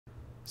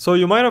So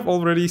you might have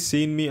already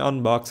seen me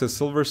unbox a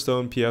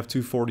Silverstone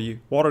PF240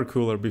 water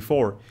cooler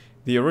before,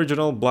 the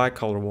original black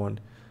color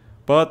one.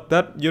 But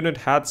that unit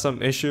had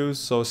some issues,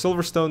 so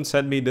Silverstone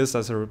sent me this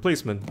as a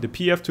replacement, the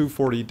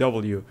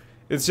PF240W.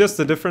 It's just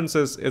the difference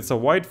is it's a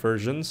white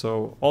version,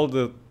 so all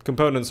the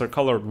components are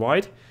colored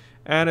white.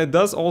 And it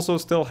does also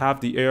still have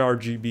the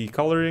ARGB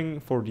coloring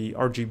for the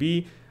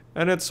RGB,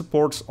 and it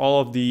supports all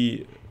of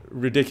the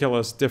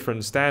ridiculous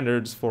different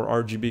standards for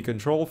RGB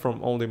control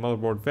from all the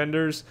motherboard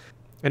vendors.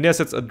 And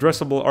yes, it's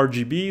addressable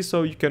RGB,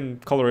 so you can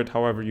color it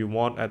however you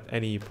want at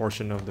any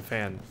portion of the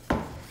fan.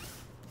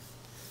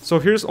 So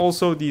here's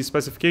also the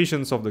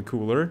specifications of the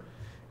cooler.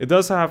 It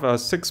does have a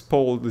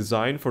 6-pole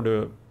design for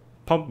the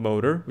pump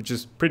motor, which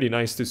is pretty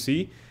nice to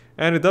see.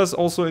 And it does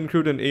also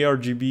include an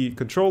Argb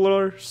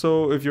controller,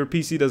 so if your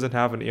PC doesn't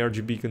have an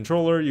Argb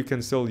controller, you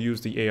can still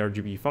use the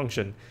Argb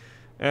function.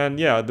 And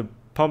yeah, the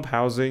pump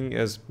housing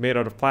is made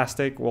out of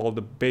plastic, while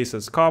the base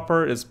is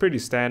copper. It's pretty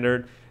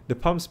standard. The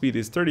pump speed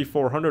is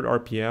 3400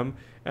 RPM,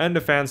 and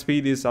the fan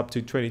speed is up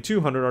to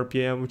 2200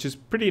 RPM, which is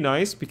pretty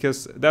nice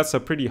because that's a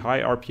pretty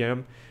high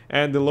RPM,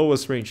 and the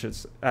lowest range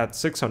is at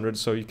 600,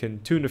 so you can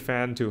tune the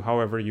fan to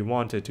however you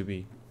want it to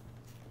be.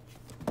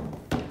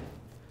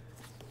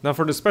 Now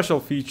for the special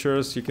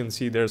features, you can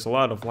see there's a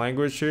lot of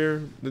language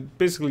here. It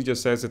basically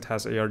just says it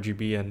has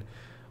ARGB and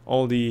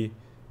all the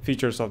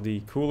features of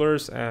the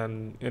coolers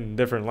and in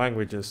different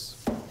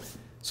languages.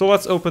 So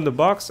let's open the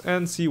box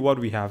and see what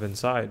we have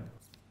inside.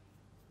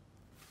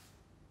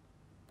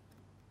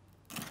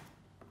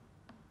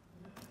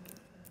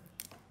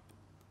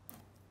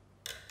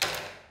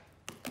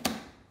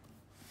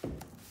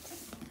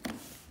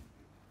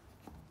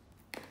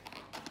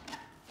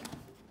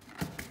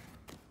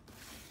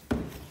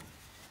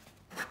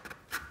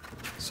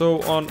 So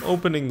on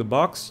opening the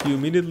box, you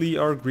immediately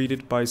are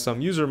greeted by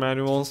some user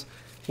manuals.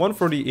 One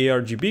for the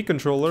Argb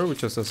controller,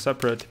 which is a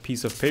separate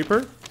piece of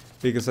paper,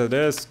 because it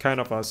is kind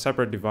of a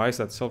separate device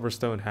that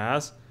Silverstone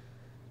has.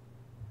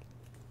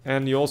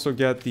 And you also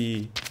get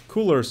the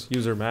cooler's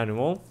user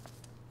manual,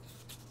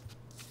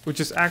 which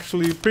is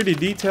actually pretty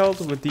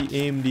detailed with the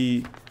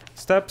AMD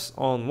steps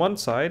on one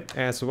side,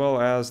 as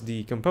well as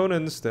the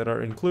components that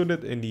are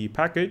included in the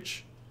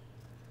package.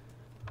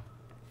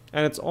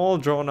 And it's all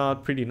drawn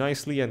out pretty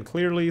nicely and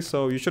clearly,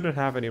 so you shouldn't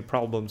have any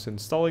problems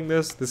installing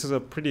this. This is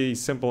a pretty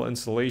simple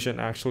installation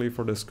actually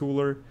for this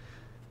cooler,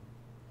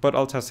 but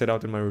I'll test it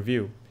out in my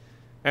review.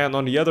 And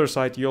on the other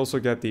side, you also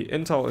get the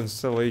Intel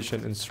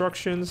installation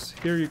instructions.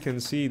 Here you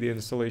can see the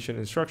installation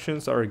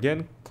instructions are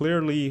again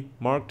clearly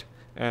marked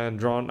and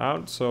drawn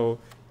out, so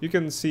you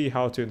can see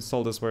how to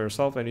install this by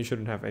yourself, and you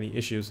shouldn't have any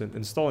issues in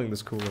installing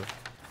this cooler.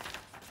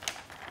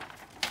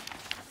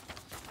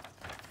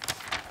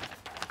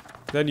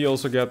 Then you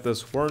also get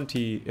this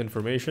warranty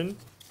information.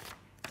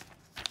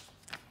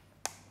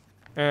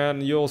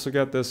 And you also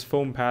get this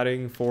foam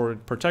padding for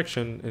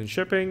protection in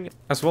shipping,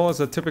 as well as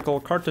a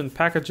typical carton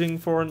packaging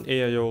for an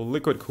AIO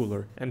liquid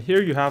cooler. And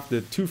here you have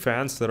the two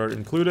fans that are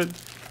included.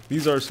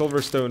 These are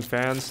Silverstone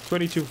fans,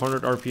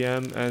 2200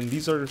 RPM, and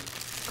these are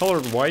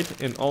colored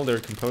white in all their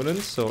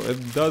components, so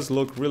it does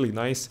look really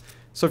nice.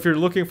 So if you're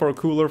looking for a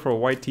cooler for a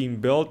white team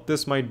build,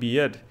 this might be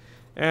it.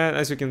 And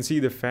as you can see,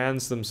 the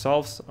fans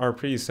themselves are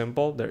pretty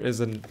simple. There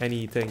isn't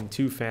anything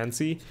too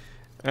fancy.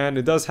 And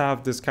it does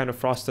have this kind of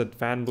frosted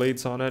fan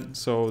blades on it,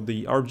 so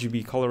the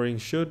RGB coloring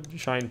should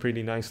shine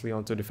pretty nicely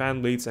onto the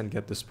fan blades and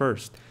get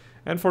dispersed.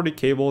 And for the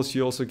cables,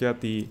 you also get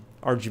the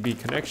Rgb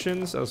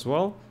connections as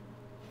well.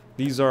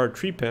 These are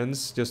 3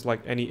 pins, just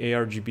like any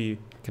Argb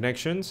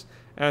connections.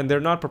 And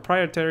they're not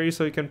proprietary,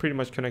 so you can pretty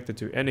much connect it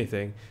to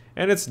anything.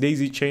 And it's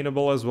daisy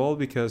chainable as well,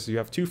 because you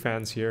have 2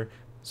 fans here.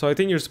 So I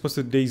think you're supposed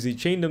to daisy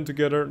chain them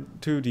together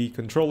to the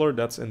controller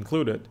that's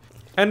included.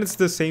 And it's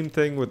the same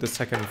thing with the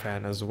second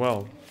fan as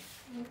well.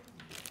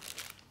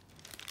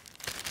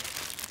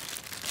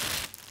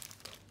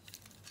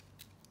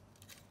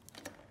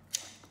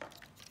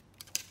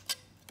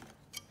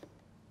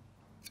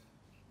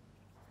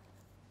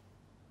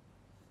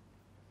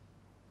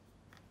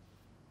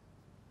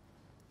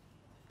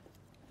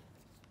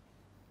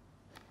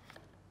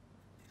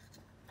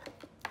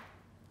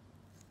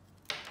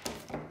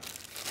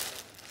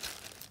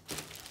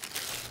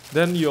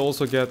 Then you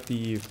also get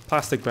the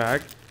plastic bag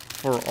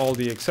for all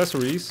the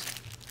accessories.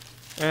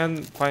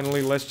 And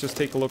finally, let's just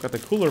take a look at the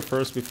cooler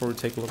first before we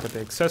take a look at the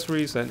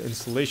accessories and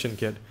installation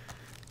kit.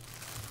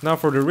 Now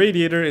for the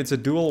radiator, it's a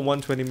dual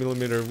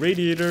 120mm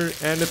radiator,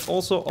 and it's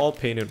also all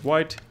painted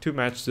white to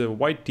match the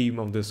white theme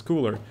of this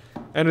cooler.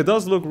 And it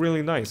does look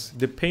really nice.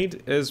 The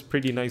paint is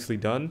pretty nicely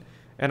done,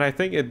 and I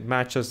think it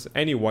matches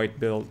any white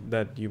build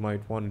that you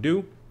might want to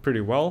do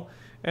pretty well.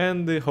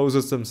 And the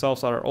hoses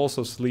themselves are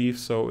also sleeved,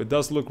 so it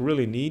does look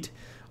really neat.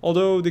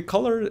 Although the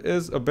color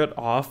is a bit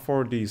off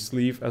for the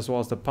sleeve as well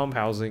as the pump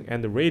housing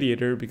and the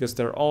radiator, because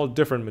they're all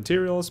different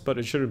materials, but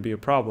it shouldn't be a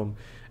problem.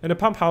 And the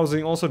pump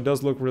housing also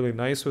does look really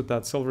nice with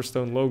that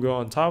Silverstone logo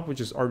on top, which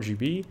is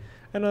RGB,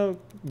 and a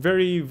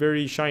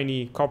very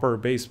shiny copper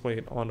base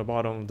plate on the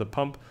bottom of the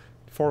pump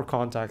for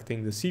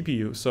contacting the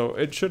CPU. So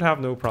it should have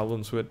no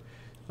problems with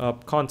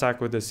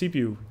contact with the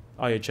CPU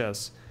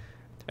IHS.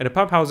 And the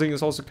pump housing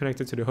is also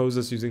connected to the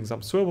hoses using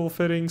some swivel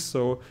fittings,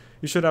 so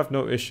you should have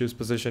no issues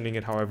positioning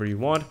it however you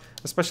want,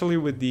 especially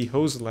with the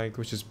hose length,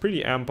 which is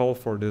pretty ample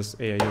for this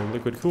AIO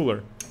liquid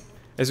cooler.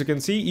 As you can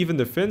see, even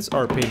the fins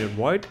are painted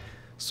white,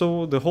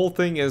 so the whole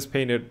thing is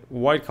painted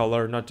white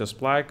color, not just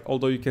black,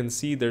 although you can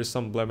see there's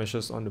some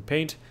blemishes on the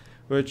paint,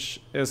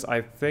 which is,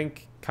 I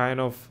think, kind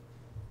of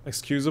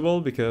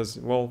excusable because,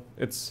 well,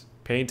 it's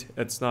paint,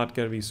 it's not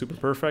gonna be super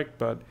perfect,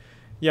 but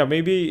yeah,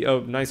 maybe a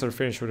nicer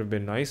finish would have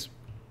been nice.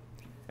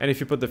 And if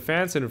you put the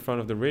fans in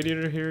front of the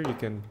radiator here, you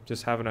can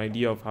just have an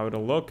idea of how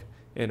it'll look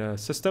in a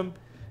system.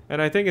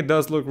 And I think it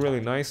does look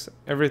really nice.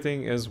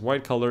 Everything is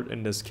white colored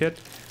in this kit,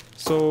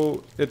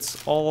 so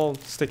it's all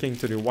sticking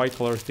to the white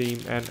color theme.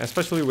 And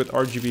especially with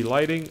RGB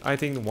lighting, I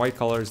think white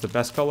color is the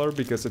best color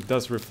because it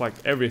does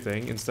reflect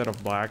everything instead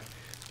of black.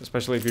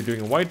 Especially if you're doing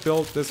a white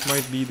build, this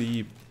might be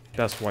the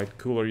best white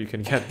cooler you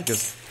can get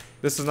because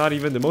this is not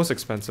even the most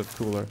expensive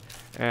cooler.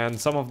 And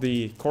some of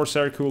the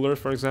Corsair coolers,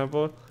 for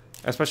example,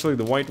 especially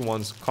the white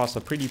ones, cost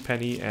a pretty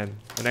penny and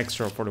an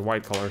extra for the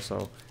white color,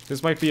 so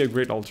this might be a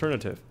great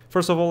alternative.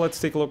 First of all, let's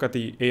take a look at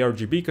the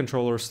Argb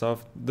Controller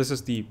stuff. This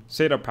is the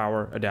SATA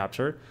power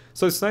adapter,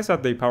 so it's nice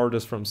that they powered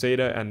this from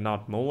SATA and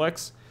not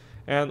Molex,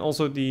 and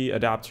also the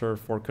adapter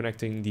for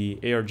connecting the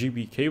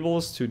Argb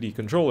cables to the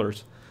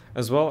controllers,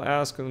 as well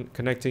as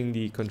connecting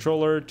the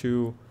controller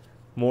to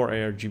more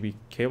Argb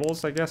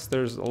cables. I guess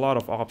there's a lot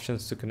of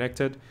options to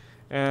connect it.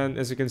 And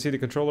as you can see, the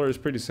controller is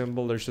pretty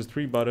simple. There's just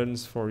 3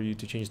 buttons for you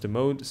to change the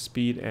mode,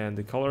 speed, and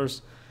the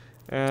colors.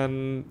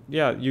 And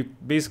yeah, you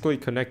basically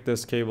connect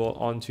this cable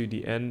onto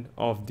the end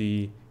of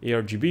the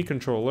Argb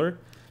controller,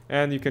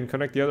 and you can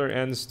connect the other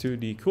ends to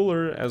the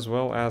cooler as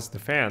well as the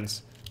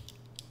fans.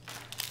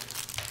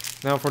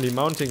 Now for the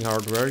mounting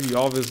hardware, you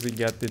obviously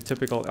get the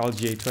typical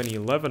LGA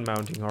 2011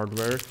 mounting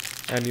hardware,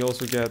 and you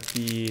also get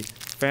the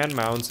fan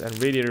mounts and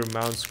radiator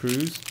mount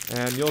screws,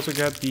 and you also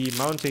get the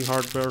mounting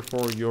hardware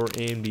for your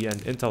AMD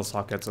and Intel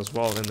sockets as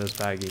well in this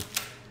baggie.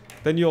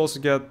 Then you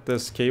also get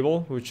this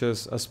cable, which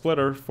is a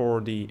splitter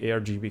for the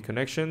Rgb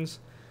connections,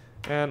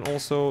 and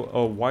also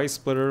a Y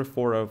splitter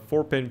for a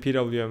 4-pin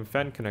PWM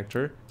fan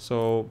connector,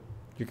 so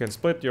you can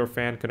split your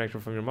fan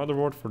connector from your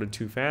motherboard for the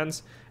 2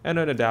 fans, and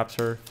an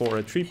adapter for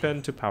a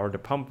 3-pin to power the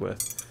pump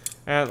with.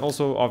 And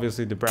also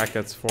obviously the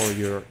brackets for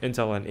your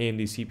Intel and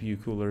AMD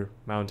CPU cooler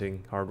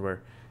mounting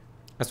hardware,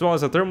 as well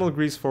as a thermal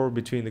grease for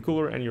between the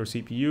cooler and your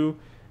CPU,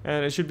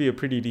 and it should be a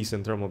pretty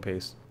decent thermal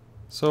paste.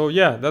 So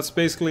yeah, that's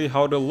basically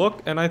how they'll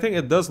look, and I think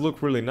it does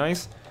look really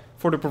nice.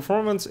 For the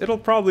performance, it'll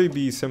probably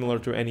be similar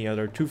to any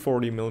other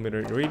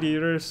 240mm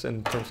radiators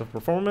in terms of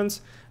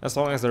performance, as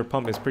long as their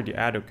pump is pretty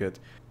adequate.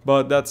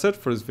 But that's it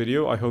for this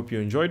video. I hope you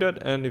enjoyed it,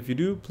 and if you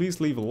do, please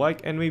leave a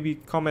like and maybe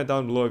comment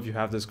down below if you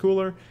have this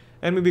cooler,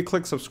 and maybe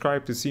click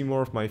subscribe to see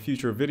more of my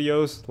future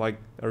videos, like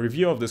a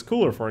review of this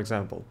cooler for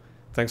example.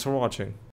 Thanks for watching.